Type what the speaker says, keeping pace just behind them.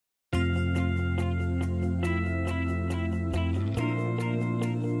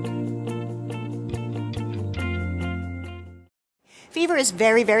Fever is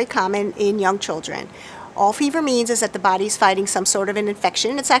very, very common in young children. All fever means is that the body is fighting some sort of an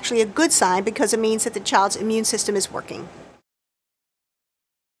infection. It's actually a good sign because it means that the child's immune system is working.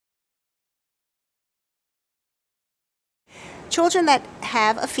 Children that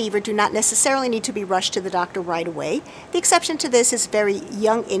have a fever do not necessarily need to be rushed to the doctor right away. The exception to this is very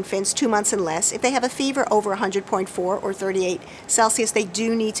young infants, 2 months and less. If they have a fever over 100.4 or 38 Celsius, they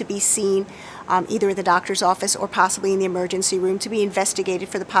do need to be seen either at the doctor's office or possibly in the emergency room to be investigated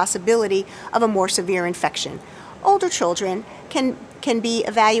for the possibility of a more severe infection. Older children can be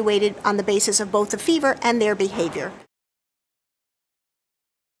evaluated on the basis of both the fever and their behavior.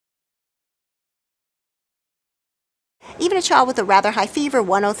 Even a child with a rather high fever,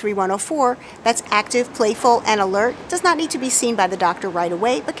 103, 104, that's active, playful, and alert, does not need to be seen by the doctor right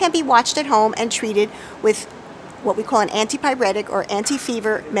away, but can be watched at home and treated with what we call an antipyretic or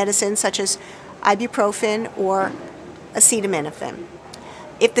anti-fever medicine such as ibuprofen or acetaminophen.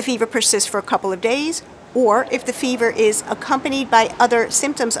 If the fever persists for a couple of days, or if the fever is accompanied by other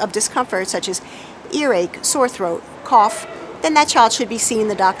symptoms of discomfort such as earache, sore throat, cough, then that child should be seen in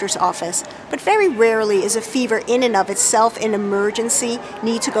the doctor's office. But very rarely is a fever in and of itself an emergency,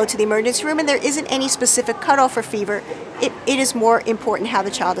 need to go to the emergency room, and there isn't any specific cutoff for fever. It is more important how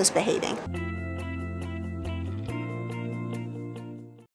the child is behaving.